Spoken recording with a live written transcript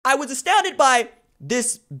I was astounded by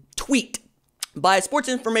this tweet by sports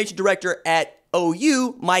information director at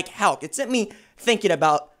OU, Mike Houck. It sent me thinking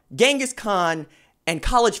about Genghis Khan and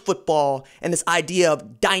college football and this idea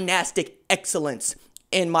of dynastic excellence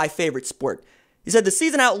in my favorite sport. He said the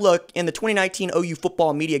season outlook in the 2019 OU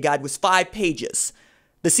football media guide was 5 pages.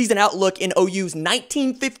 The season outlook in OU's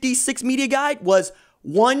 1956 media guide was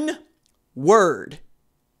 1 word.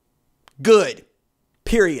 Good.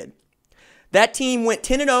 Period. That team went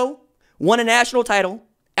 10-0, won a national title,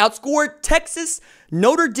 outscored Texas,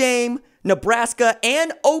 Notre Dame, Nebraska,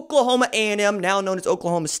 and Oklahoma A&M, now known as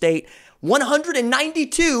Oklahoma State,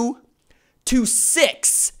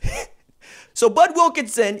 192-6. So Bud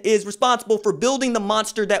Wilkinson is responsible for building the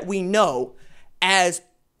monster that we know as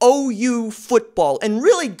OU football and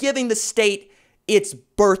really giving the state its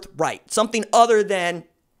birthright, something other than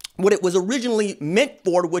what it was originally meant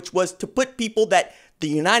for, which was to put people that the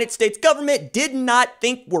United States government did not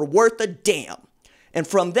think were worth a damn. And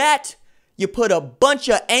from that, you put a bunch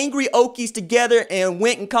of angry Okies together and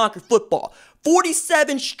went and conquered football.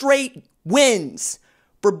 47 straight wins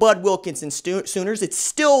for Bud Wilkinson Sooners. It's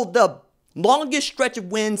still the longest stretch of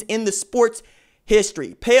wins in the sports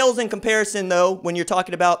history. Pales in comparison, though, when you're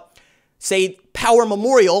talking about, say, Power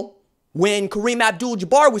Memorial, when Kareem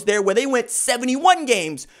Abdul-Jabbar was there, where they went 71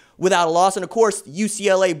 games without a loss, and of course,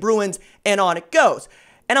 UCLA Bruins, and on it goes.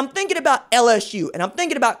 And I'm thinking about LSU, and I'm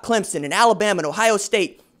thinking about Clemson, and Alabama, and Ohio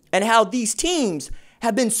State, and how these teams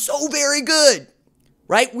have been so very good,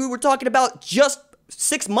 right? We were talking about just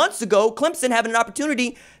 6 months ago, Clemson having an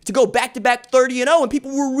opportunity to go back-to-back 30-0, and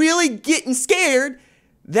people were really getting scared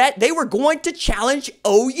that they were going to challenge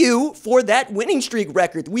OU for that winning streak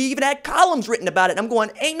record. We even had columns written about it. I'm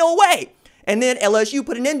going, ain't no way. And then LSU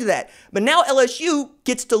put an end to that. But now LSU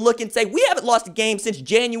gets to look and say, we haven't lost a game since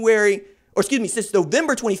since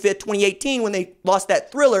November 25th, 2018, when they lost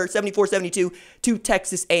that thriller, 74-72, to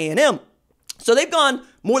Texas A&M. So they've gone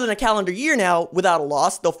more than a calendar year now without a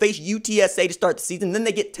loss. They'll face UTSA to start the season. Then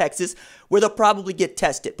they get Texas, where they'll probably get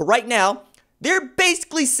tested. But right now, they're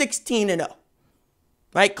basically 16-0.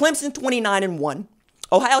 Right? Clemson 29-1.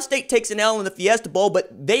 Ohio State takes an L in the Fiesta Bowl,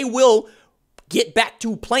 but they will get back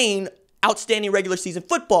to playing outstanding regular season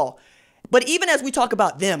football. But even as we talk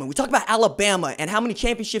about them, and we talk about Alabama and how many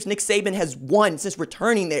championships Nick Saban has won since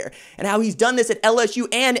returning there, and how he's done this at LSU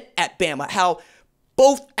and at Bama, how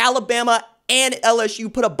both Alabama and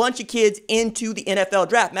LSU put a bunch of kids into the NFL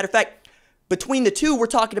draft. Matter of fact, between the two, we're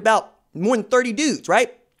talking about more than 30 dudes,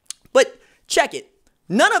 right? But check it.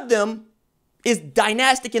 None of them is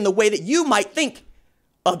dynastic in the way that you might think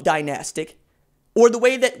of dynastic, or the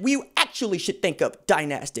way that we actually should think of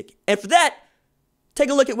dynastic. And for that,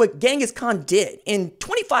 take a look at what Genghis Khan did. In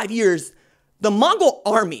 25 years, the Mongol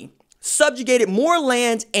army subjugated more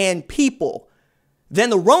lands and people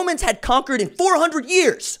than the Romans had conquered in 400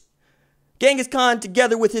 years. Genghis Khan,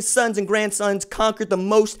 together with his sons and grandsons, conquered the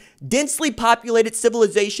most densely populated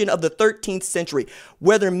civilization of the 13th century,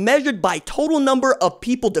 whether measured by total number of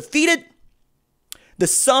people defeated, the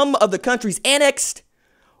sum of the countries annexed,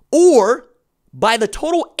 or by the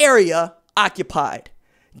total area occupied.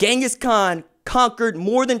 Genghis Khan conquered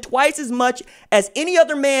more than twice as much as any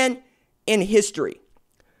other man in history.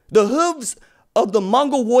 The hooves of the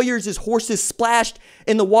Mongol warriors' horses splashed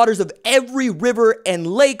in the waters of every river and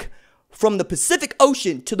lake from the Pacific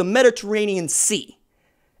Ocean to the Mediterranean Sea.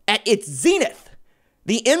 At its zenith,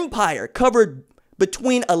 the empire covered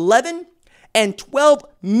between 11 and 12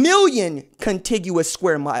 million contiguous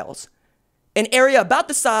square miles, an area about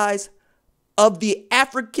the size of the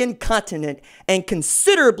African continent and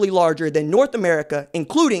considerably larger than North America,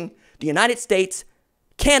 including the United States,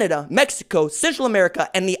 Canada, Mexico, Central America,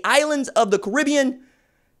 and the islands of the Caribbean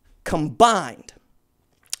combined.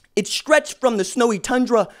 It stretched from the snowy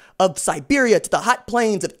tundra of Siberia to the hot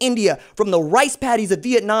plains of India, from the rice paddies of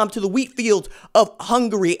Vietnam to the wheat fields of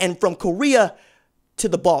Hungary, and from Korea to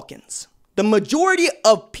the Balkans. The majority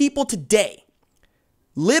of people today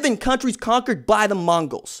live in countries conquered by the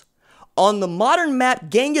Mongols. On the modern map,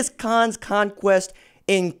 Genghis Khan's conquest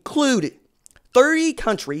included 30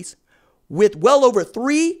 countries with well over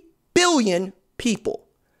 3 billion people.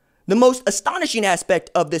 The most astonishing aspect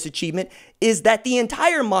of this achievement is that the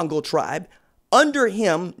entire Mongol tribe under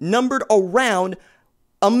him numbered around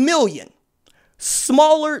 1 million,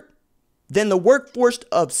 smaller than the workforce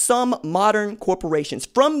of some modern corporations.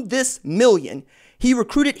 From this million, he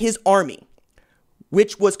recruited his army,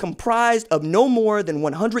 which was comprised of no more than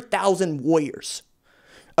 100,000 warriors,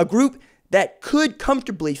 a group that could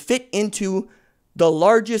comfortably fit into the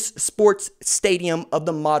largest sports stadium of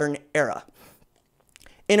the modern era.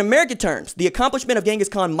 In American terms, the accomplishment of Genghis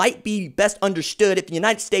Khan might be best understood if the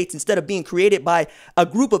United States, instead of being created by a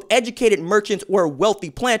group of educated merchants or wealthy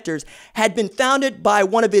planters, had been founded by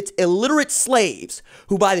one of its illiterate slaves,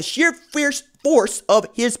 who by the sheer fierce force of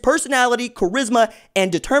his personality, charisma,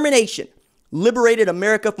 and determination, liberated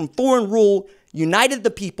America from foreign rule, united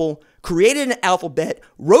the people, created an alphabet,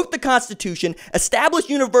 wrote the Constitution, established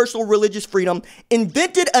universal religious freedom,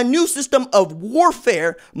 invented a new system of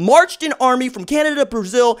warfare, marched an army from Canada to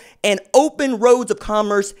Brazil, and opened roads of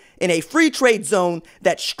commerce in a free trade zone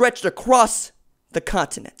that stretched across the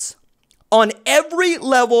continents. On every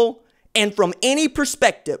level and from any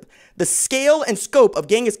perspective, the scale and scope of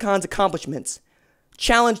Genghis Khan's accomplishments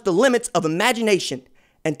challenged the limits of imagination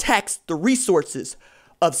and taxed the resources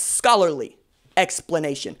of scholarly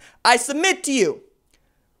explanation. I submit to you,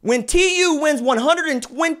 when TU wins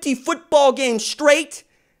 120 football games straight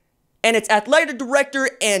and its athletic director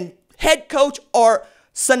and head coach are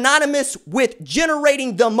synonymous with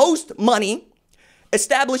generating the most money,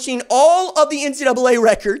 establishing all of the NCAA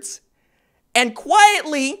records, and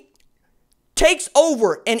quietly takes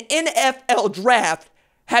over an NFL draft,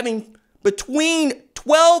 having between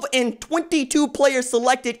 12 and 22 players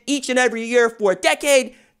selected each and every year for a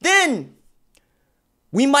decade, then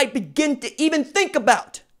we might begin to even think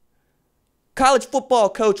about college football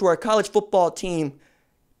coach or a college football team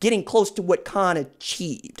getting close to what Khan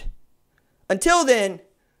achieved. Until then,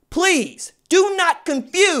 please do not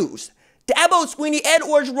confuse Dabo Swinney, Ed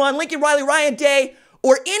Orgeron, Lincoln Riley, Ryan Day,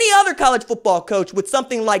 or any other college football coach with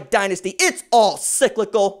something like Dynasty. It's all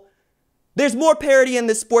cyclical. There's more parity in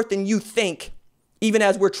this sport than you think, even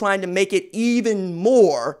as we're trying to make it even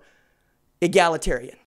more egalitarian.